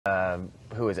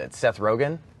who is it? Seth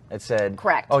Rogen. It said,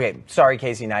 correct. Okay, sorry,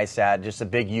 Casey Neistat, just a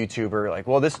big YouTuber. Like,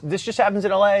 well, this just happens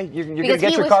in LA. You're going to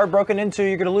get your car broken into.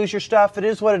 You're going to lose your stuff. It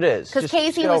is what it is. Because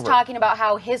Casey was talking about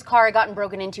how his car had gotten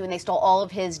broken into and they stole all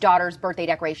of his daughter's birthday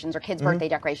decorations or kids' birthday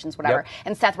decorations, whatever. Yep.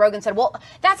 And Seth Rogen said, well,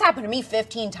 that's happened to me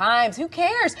 15 times. Who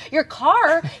cares? Your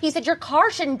car, he said, your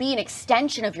car shouldn't be an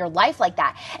extension of your life like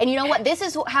that. And you know what? This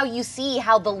is how you see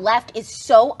how the left is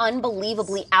so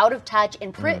unbelievably out of touch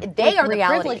and they are the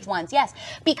privileged ones. Yes.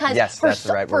 Because for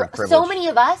so many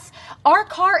of us, our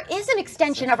car is an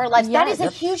extension of our lives. That is a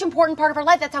huge important part of our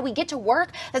life. That's how we get to work.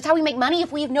 That's how we make money.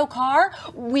 If we have no car,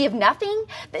 we have nothing.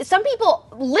 Some people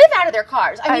live out of their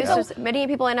cars. Many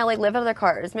people in LA live out of their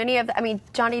cars.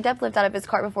 Johnny Depp lived out of his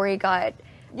car before he got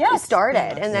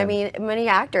started. And I mean, many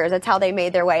actors, that's how they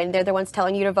made their way. And they're the ones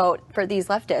telling you to vote for these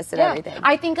leftists and everything.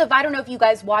 I don't know if you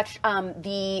guys watched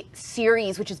the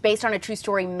series, which is based on a true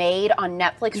story made on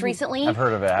Netflix recently. I've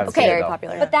heard of it. Okay, very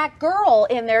popular. But that girl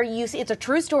in there, it's a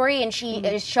true story, and she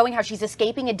is showing how she's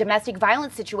escaping a domestic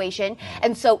violence situation.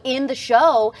 And so in the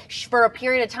show, for a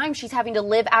period of time, she's having to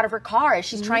live out of her car as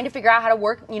she's trying to figure out how to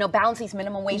work, balance these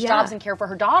minimum wage jobs and care for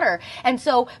her daughter. And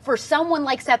so for someone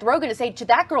like Seth Rogen to say to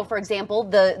that girl, for example,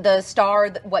 the star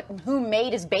who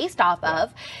Made is based off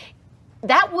of,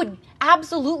 that would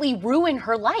absolutely ruin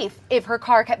her life if her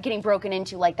car kept getting broken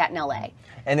into like that in LA.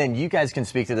 And then you guys can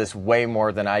speak to this way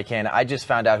more than I can. I just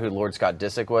found out who Lord Scott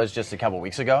Disick was just a couple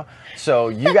weeks ago. So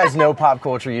you guys know pop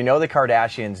culture, you know the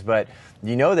Kardashians, but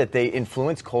you know that they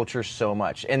influence culture so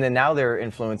much. And then now they're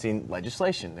influencing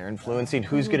legislation. They're influencing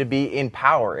who's going to be in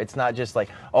power. It's not just like,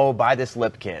 oh, buy this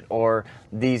lip kit or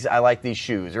I like these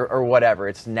shoes or whatever.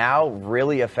 It's now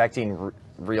really affecting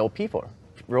real people,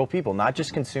 not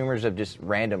just consumers of just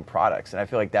random products. And I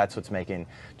feel like that's what's making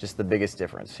just the biggest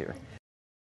difference here.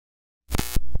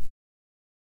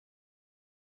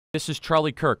 This is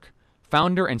Charlie Kirk,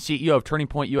 founder and CEO of Turning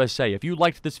Point USA. If you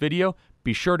liked this video,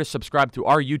 be sure to subscribe to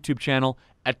our YouTube channel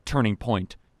at Turning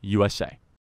Point USA.